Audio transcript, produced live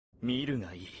見る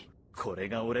がいい。これ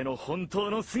が俺の本当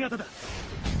の姿だ。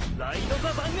ライド・ザ・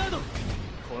ヴァンガード。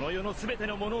この世の全て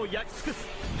のものを焼き尽くす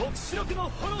特殊力の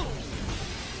炎。ド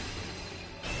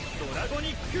ラゴニ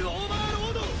ック・オーバーロ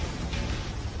ード。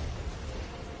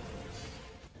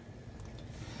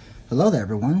 Hello there,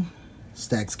 everyone.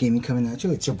 Stacks Gaming coming at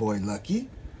you. It's your boy Lucky.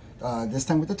 This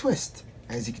time with a twist.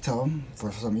 As you can tell,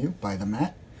 for some of you, by the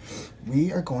mat,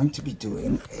 we are going to be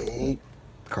doing a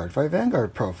Cardfight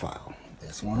Vanguard profile.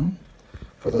 This one,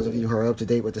 for those of you who are up to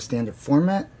date with the standard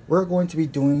format, we're going to be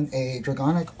doing a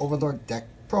Dragonic Overlord deck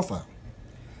profile.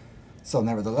 So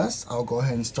nevertheless, I'll go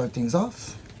ahead and start things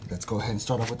off. Let's go ahead and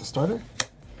start off with the starter.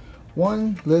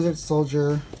 One Lizard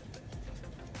Soldier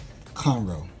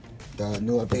Conroe. The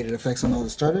new updated effects on all the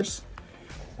starters.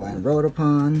 When rolled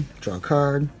upon, draw a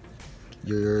card.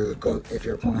 If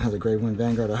your opponent has a grade 1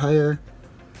 Vanguard or higher,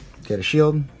 get a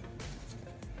shield.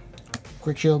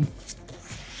 Quick shield.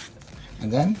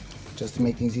 And then, just to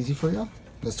make things easy for you,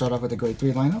 let's start off with the grade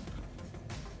 3 lineup.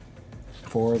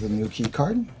 For the new key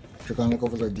card, Dragonic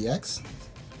Overlord DX.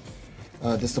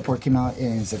 This support came out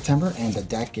in September, and the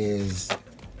deck is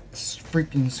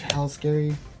freaking hell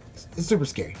scary. It's super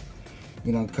scary.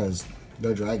 You know, because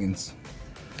the dragons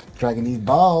dragging these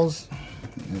balls.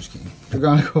 I'm just kidding.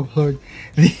 Dragonic Overlord,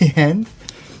 the end.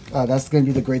 That's going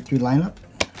to be the grade 3 lineup.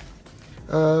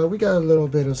 We got a little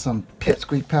bit of some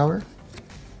pipsqueak power.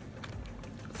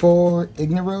 For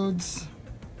Ignorodes,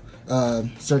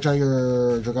 search out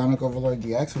your Dragonic Overlord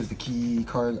DX, who's the key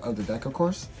card of the deck, of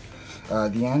course.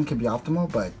 The end can be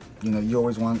optimal, but you know you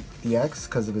always want DX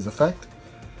because of his effect.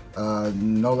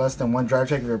 No less than 1 drive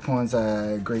check if your opponent's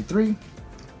at grade 3.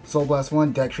 Soul Blast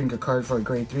 1, deck shrink a card for a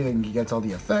grade 3, then he gets all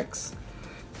the effects.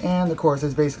 And of course,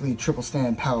 it's basically triple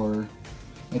stand power.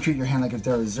 And treat your hand like if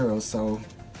there are zeros, so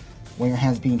when your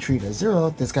hand's being treated as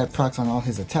 0, this guy procs on all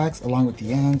his attacks along with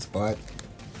the ends, but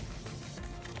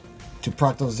to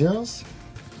proc those zeros,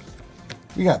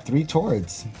 we got 3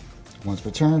 Torrids. Once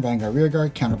per turn, Vanguard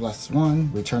Rearguard, Counterblast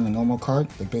 1, return a normal card,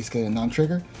 like basically a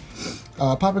non-trigger.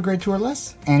 Pop a grade 2 or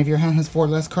less, and if your hand has 4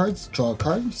 less cards, draw a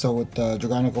card. So with the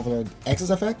Dragonic Overlord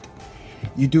X's effect,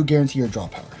 you do guarantee your draw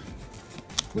power,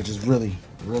 which is really,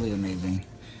 really amazing.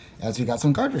 As we got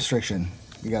some guard restriction,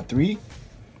 we got 3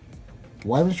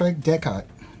 Wyvern Strike Deck Hot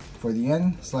for the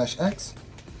N/X.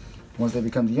 Once they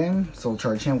become the end, soul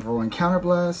charge him for 1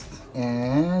 counterblast,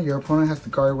 and your opponent has to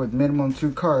guard with minimum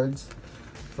 2 cards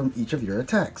from each of your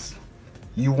attacks.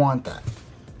 You want that.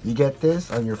 You get this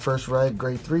on your first ride,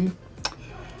 grade 3.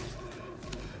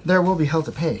 There will be hell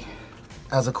to pay,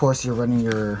 as of course you're running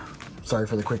your, sorry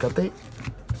for the quick update,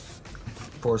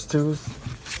 Force 2s,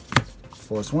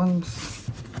 Force 1s.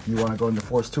 You want to go into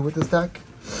Force 2 with this deck.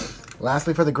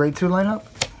 Lastly, for the grade 2 lineup,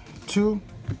 2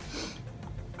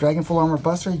 Dragon Full Armor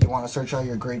Buster. You want to search out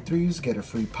your grade 3s, get a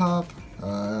free pop.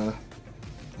 I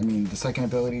mean, the second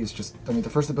ability is just, the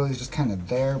first ability is just kind of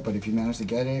there, but if you manage to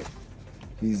get it,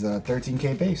 he's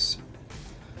 13k base.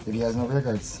 If he has no rear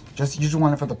guards, you just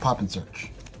want it for the pop and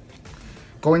search.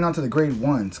 Going on to the grade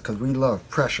 1s, because we love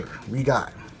pressure, we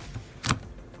got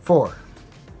 4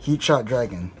 Heat Shot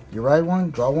Dragon. You ride 1,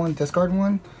 draw 1, discard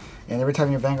 1, and every time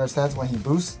your Vanguard stats, when he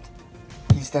boosts,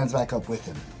 he stands back up with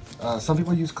him. Some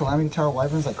people use Calamity Tower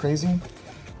Wyverns like crazy.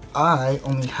 I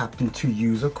only happen to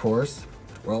use, of course,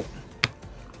 well,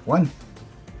 1.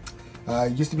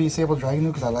 Used to be a Sable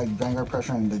Dragon because I like Vanguard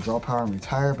pressure and the draw power and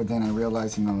retire, but then I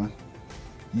realized, you know,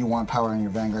 you want power on your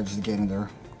Vanguard just to get in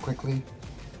there quickly.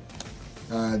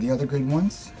 The other grade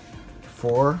 1s,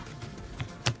 4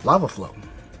 Lava Flow.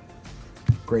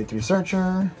 Grade 3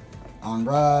 Searcher, on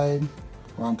ride,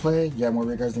 or on play, you have more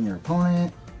regards than your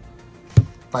opponent,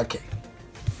 5k.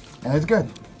 And it's good.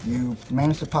 You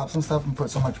manage to pop some stuff and put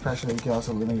so much pressure that you can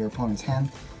also limit your opponent's hand,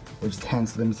 which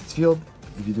hence limits its field,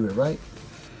 if you do it right.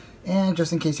 And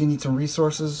just in case you need some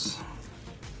resources,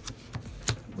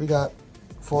 we got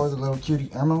 4 of the little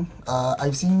cutie ammo.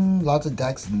 I've seen lots of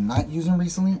decks not using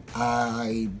recently.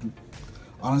 I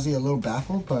honestly a little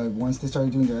baffled, but once they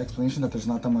started doing their explanation that there's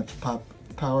not that much pop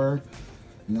power,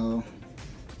 you know,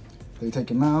 they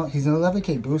take him out. He's an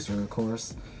 11k booster, of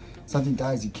course. Something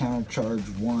dies, you counter charge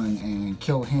 1 and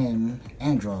kill him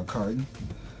and draw a card.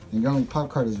 And your only pop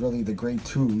card is really the grade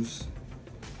 2s.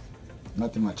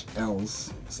 Nothing much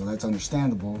else, so that's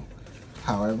understandable.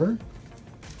 However,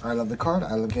 I love the card.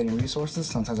 I love getting resources.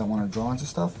 Sometimes I want to draw into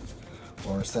stuff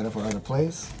or set up for other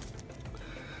plays.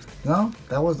 No,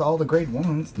 that was all the grade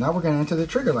 1s. Now we're going to enter the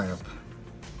trigger lineup.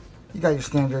 You got your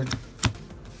standard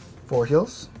 4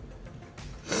 heals.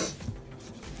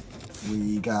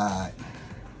 We got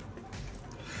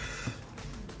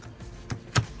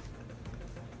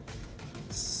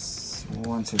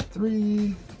 1, 2,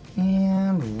 3,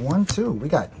 And 1, 2. We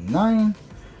got 9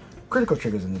 critical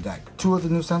triggers in the deck. 2 of the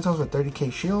new Sentinels with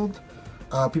 30k shield.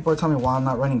 People are telling me why I'm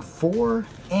not running 4,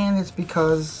 and it's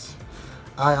because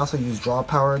I also use draw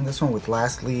power in this one with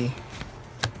lastly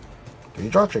 3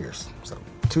 draw triggers. So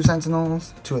 2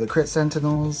 Sentinels, 2 of the crit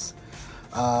Sentinels.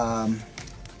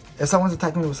 If someone's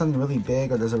attacking me with something really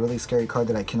big, or there's a really scary card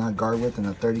that I cannot guard with and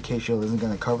a 30k shield isn't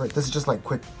going to cover it, this is just like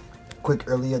quick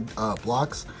early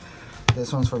blocks.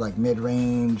 This one's for like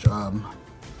mid-range,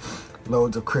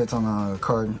 loads of crits on a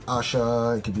card.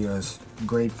 Asha, it could be a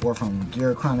grade 4 from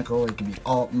Gear Chronicle, it could be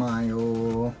Alt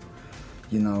Mile,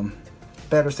 you know,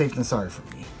 better safe than sorry for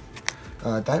me.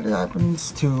 That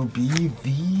happens to be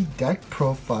the deck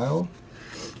profile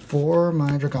for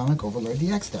my Dragonic Overlord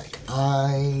DX deck.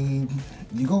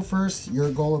 You go first. Your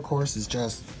goal, of course, is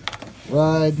just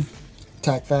ride,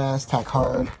 attack fast, attack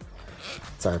hard.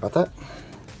 Sorry about that.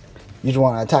 You just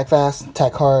want to attack fast,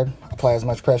 attack hard, apply as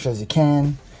much pressure as you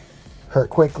can, hurt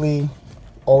quickly.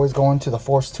 Always go into the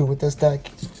Force 2 with this deck.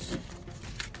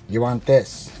 You want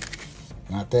this,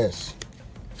 not this.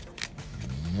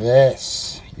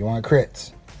 This. You want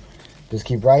crits. Just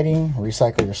keep riding,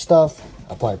 recycle your stuff,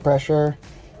 apply pressure,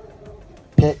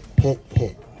 hit, hit,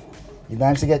 hit. You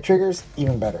manage to get triggers,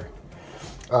 even better.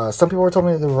 Some people were told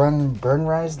me to run Burn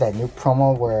Rise, that new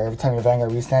promo where every time your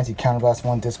Vanguard restands, you counterblast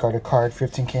 1, discard a card,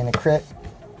 15k in a crit.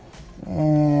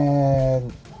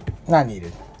 And not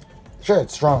needed. Sure,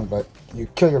 it's strong, but you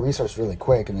kill your resource really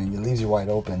quick and then it leaves you wide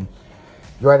open.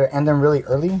 You either end them really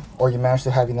early, or you manage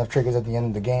to have enough triggers at the end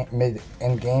of the game,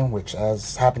 mid-end game, which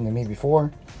has happened to me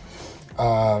before.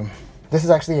 This is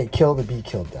actually a kill to be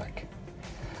killed deck.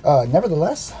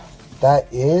 Nevertheless, that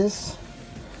is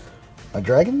my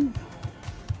dragon,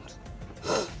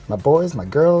 my boys, my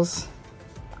girls,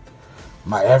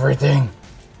 my everything.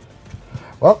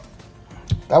 Well,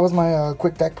 that was my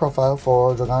quick deck profile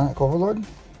for Dragonic Overlord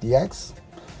DX,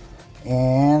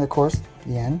 and of course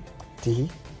the end. Teehee.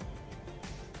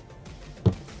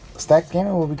 Stacked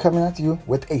Gamer will be coming at you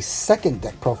with a second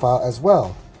deck profile as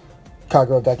well.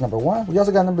 Kagero deck number 1. We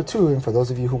also got number 2, and for those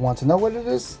of you who want to know what it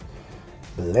is,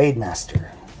 Blade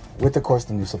Master, with of course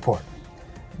the new support.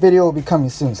 Video will be coming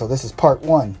soon, so this is part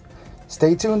 1.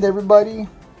 Stay tuned, everybody.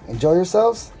 Enjoy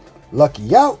yourselves.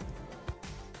 Lucky out.